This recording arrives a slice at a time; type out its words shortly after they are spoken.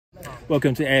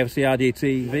Welcome to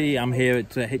Afcrdtv. I'm here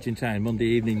at Hitchin Town, Monday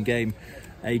evening game.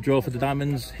 A draw for the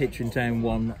Diamonds, Hitchin Town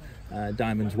 1,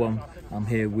 Diamonds 1. I'm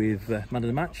here with man of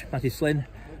the match, Matthew Slinn.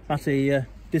 Matty,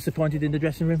 disappointed in the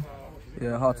dressing room?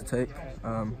 Yeah, hard to take.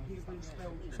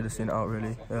 Should have seen it out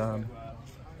really.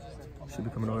 Should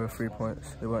be coming away with 3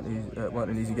 points. It weren't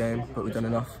an easy game, but we've done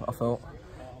enough, I felt.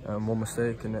 One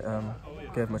mistake and it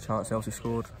gave them a chance. They obviously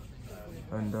scored.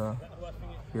 And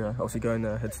yeah, obviously going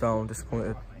there heads down,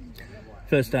 disappointed.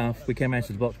 First half, we came out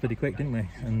of the box pretty quick, didn't we?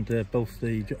 And both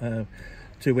the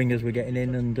two wingers were getting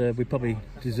in, and we probably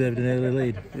deserved an early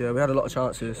lead. Yeah, we had a lot of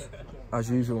chances, as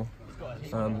usual,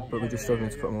 but we're just struggling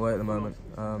to put them away at the moment.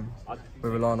 We're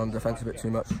relying on the defence a bit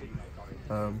too much.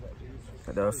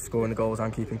 They're scoring the goals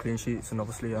and keeping clean sheets, and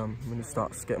obviously we need to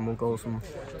start getting more goals from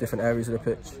different areas of the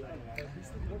pitch.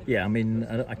 Yeah, I mean,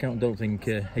 I don't think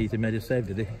Heath made a save,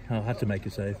 did he? I had to make a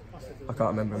save. I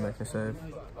can't remember him making a save.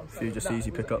 A few just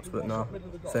easy pickups, but no,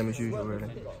 same as usual really.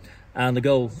 And the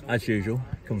goal, as usual,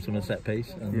 comes from a set piece,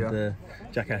 and yeah.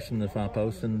 Jack Ashton the far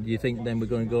post. And you think then we're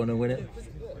going to go on and win it?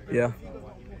 Yeah,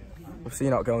 we've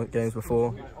seen out games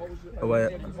before, away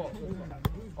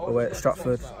at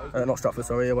Stratford, not Stratford,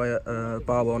 sorry, away at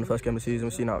Barwell in the first game of the season.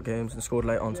 We've seen out games and scored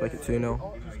late on to make it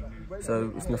 2-0.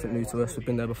 So it's nothing new to us. We've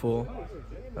been there before.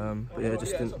 But yeah, it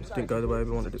just didn't go the way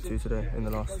we wanted it to today in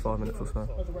the last 5 minutes or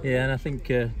so. Yeah, and I think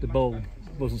the ball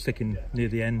wasn't sticking near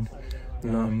the end.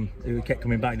 No. It kept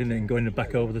coming back, didn't it, and going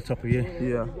back over the top of you.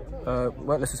 Yeah,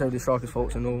 weren't necessarily the strikers'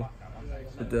 faults and all.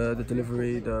 The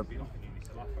delivery, the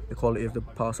quality of the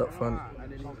pass up front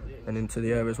and into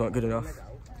the areas weren't good enough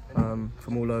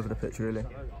from all over the pitch really.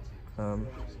 So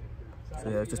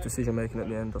yeah, it's just decision making at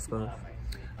the end, I suppose.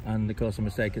 And of course a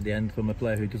mistake at the end from a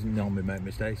player who doesn't normally make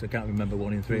mistakes. I can't remember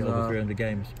one in over 300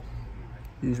 games.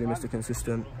 Usually Mr.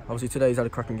 Consistent. Obviously today he's had a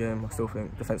cracking game, I still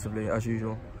think, defensively as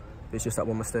usual. It's just that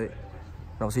one mistake.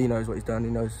 And obviously he knows what he's done.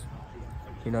 He knows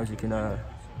he knows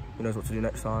what to do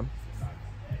next time.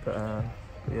 But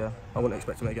yeah, I wouldn't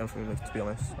expect to make again from him, to be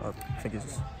honest. I think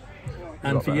he's.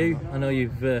 And for you, I know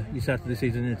you started the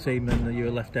season in a team and you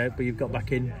were left out, but you've got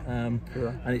back in, and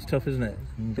it's tough, isn't it?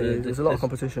 And, there's a lot of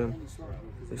competition.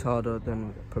 It's harder than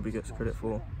it probably gets credit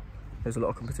for. There's a lot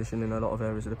of competition in a lot of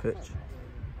areas of the pitch,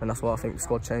 and that's why I think the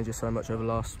squad changes so much over the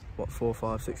last 4,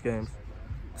 5, 6 games.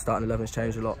 Starting 11's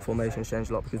changed a lot, formations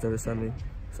changed a lot because there are so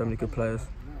many good players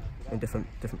in different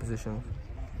positions.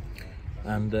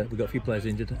 And we've got a few players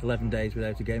injured. 11 days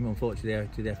without a game, unfortunately,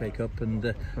 out to the FA Cup,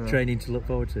 and training to look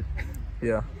forward to.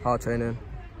 Yeah, hard training,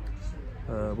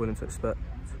 willing to expect.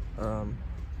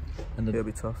 And it'll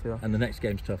be tough, yeah. And the next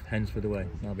game's tough, hence for the way.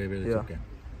 That'll be a really tough game.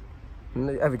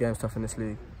 Every game's tough in this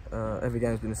league. Every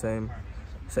game's been the same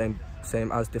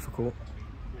as difficult,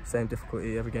 same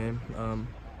difficulty every game.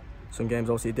 Some games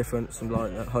obviously different. Some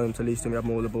like at home to Leicester we have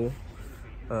more of the ball,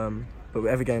 but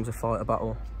every game's a fight, a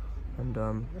battle,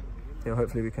 and yeah,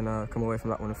 hopefully we can come away from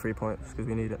that one with 3 points because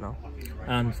we need it now.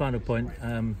 And final point,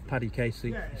 Paddy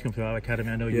Casey, he's come through our academy.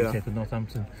 I know you came from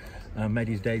Northampton. Made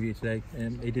his debut today.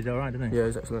 He did all right, didn't he? Yeah, he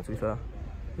was excellent, to be fair.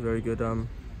 He was very good on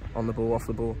the ball, off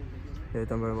the ball. Yeah,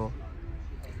 done very well.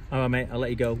 All right, mate, I'll let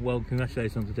you go. Well,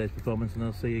 congratulations on today's performance, and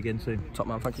I'll see you again soon. Top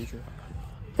man, thank you.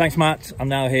 Thanks, Matt. I'm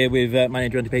now here with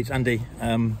manager Andy Peets. Andy,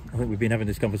 I think we've been having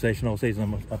this conversation all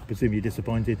season. I presume you're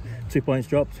disappointed. 2 points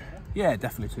dropped? Yeah,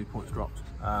 definitely 2 points dropped.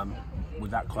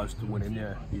 With that close to winning,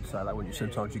 yeah, you'd say that when you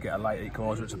sometimes you get a late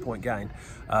equaliser, it's a point gain.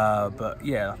 But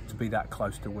yeah, to be that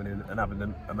close to winning and having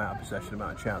the amount of possession,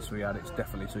 amount of chance we had, it's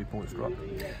definitely 2 points dropped.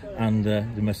 And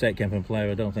the mistake came from a player,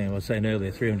 I don't think I was saying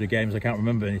earlier, 300 games, I can't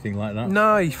remember anything like that.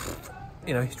 No,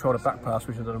 he's tried a back pass,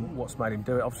 which I don't know what's made him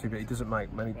do it, obviously, but he doesn't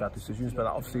make many bad decisions, but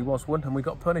that obviously was one, and we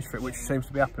got punished for it, which seems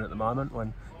to be happening at the moment,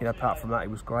 when, apart from that, he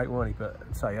was great, wasn't he? But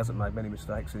he hasn't made many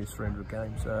mistakes in his 300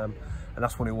 games. And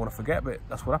that's one you want to forget, but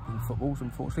that's what happens in football,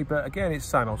 unfortunately. But again, it's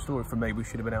the same old story for me. We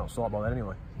should have been outside by then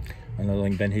anyway. And I don't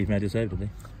think Ben Heath made a save, did he?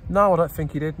 No, I don't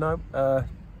think he did, no.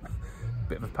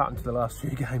 Bit of a pattern to the last few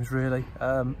games, really.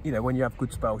 When you have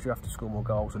good spells, you have to score more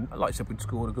goals. And like I said, we'd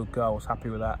scored a good goal. I was happy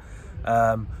with that.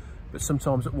 But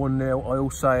sometimes at 1-0, I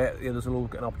always say it, the others will all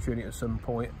get an opportunity at some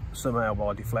point, somehow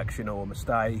by deflection or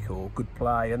mistake or good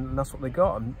play, and that's what they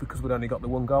got. And because we'd only got the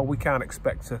 1 goal, we can't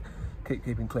expect to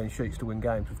keeping clean sheets to win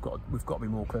games. We've got to be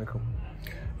more clinical.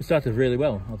 We started really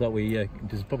well. I thought we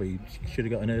probably should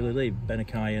have got an early lead.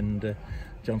 Benakai and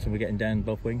Johnson were getting down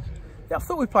both wings. Yeah, I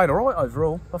thought we played all right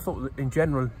overall. I thought that in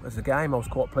general as a game I was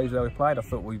quite pleased with how we played. I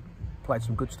thought we played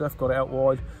some good stuff, got it out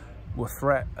wide, were a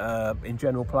threat in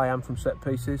general play and from set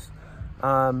pieces.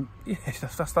 Yes,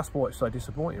 that's why it's so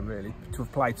disappointing, really, to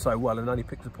have played so well and only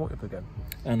picked a point up again.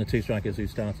 And the two strikers who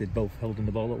started both holding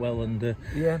the ball up well, and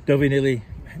yeah, Dovey nearly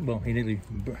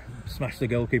smashed the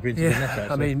goalkeeper into the net. Actually.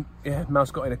 I mean, yeah,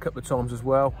 Mal's got in a couple of times as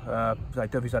well.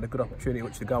 Dovey's had a good opportunity,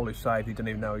 which the goalie saved. He didn't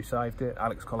even know he saved it.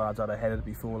 Alex Collard's had a header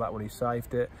before that when he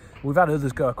saved it. We've had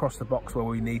others go across the box where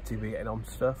we need to be getting on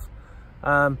stuff.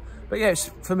 But yeah,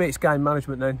 for me, it's game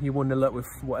management. Then you 1-0 up with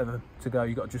whatever to go,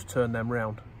 you got to just turn them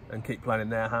round and keep playing in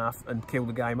their half and kill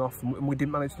the game off, and we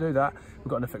didn't manage to do that. We've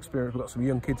got enough experience, we've got some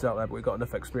young kids out there, but we've got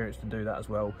enough experience to do that as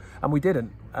well, and we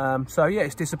didn't. So yeah,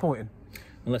 it's disappointing.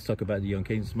 And let's talk about the young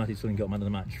kids. Matthew Slinn got man of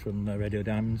the match from Radio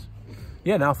Diamonds.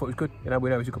 Yeah, no, I thought it was good. You know, we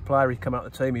know he's a good player. He came out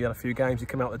of the team, he had a few games, he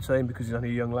came out of the team because he's only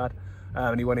a young lad,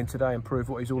 and he went in today and proved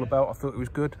what he's all about. I thought it was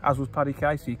good, as was Paddy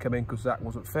Casey. He came in because Zach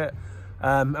wasn't fit.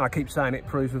 And I keep saying it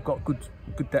proves we've got good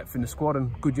depth in the squad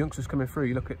and good youngsters coming through.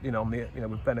 You look at,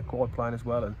 with Ben Accord playing as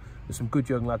well, and there's some good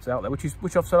young lads out there, which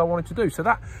I've said I wanted to do. So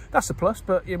that's a plus.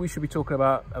 But yeah, we should be talking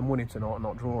about winning tonight,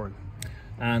 not drawing.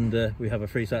 And we have a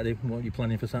free Saturday. What are you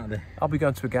planning for Saturday? I'll be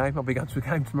going to a game. I'll be going to a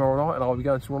game tomorrow night, and I'll be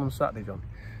going to one on Saturday, John.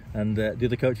 And do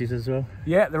the coaches as well?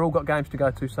 Yeah, they're all got games to go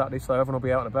to Saturday, so everyone will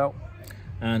be out and about.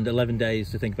 And 11 days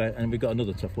to think about, and we've got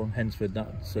another tough one, Hensford.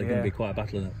 That's going to be quite a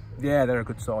battle, isn't it? Yeah, they're a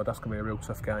good side. That's going to be a real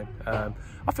tough game.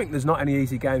 I think there's not any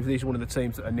easy games. These are one of the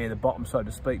teams that are near the bottom, so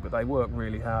to speak, but they work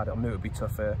really hard. I knew it would be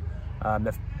tough here.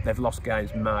 They've lost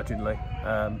games marginally.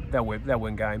 They'll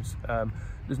win games.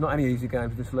 There's not any easy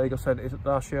games in this league. I said it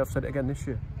last year, I've said it again this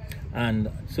year. And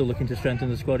still looking to strengthen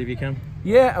the squad if you can?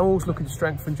 Yeah, I'm always looking to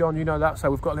strengthen, John, you know that. So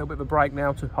we've got a little bit of a break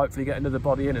now to hopefully get another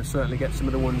body in and certainly get some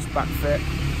of the ones back fit.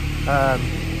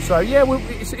 So yeah,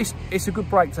 it's a good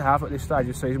break to have at this stage of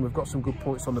the season. We've got some good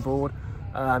points on the board.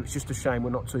 It's just a shame we're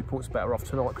not 2 points better off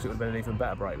tonight, because it would have been an even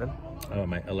better break then. Oh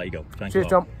mate, I'll let you go. Thanks. Cheers,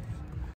 John.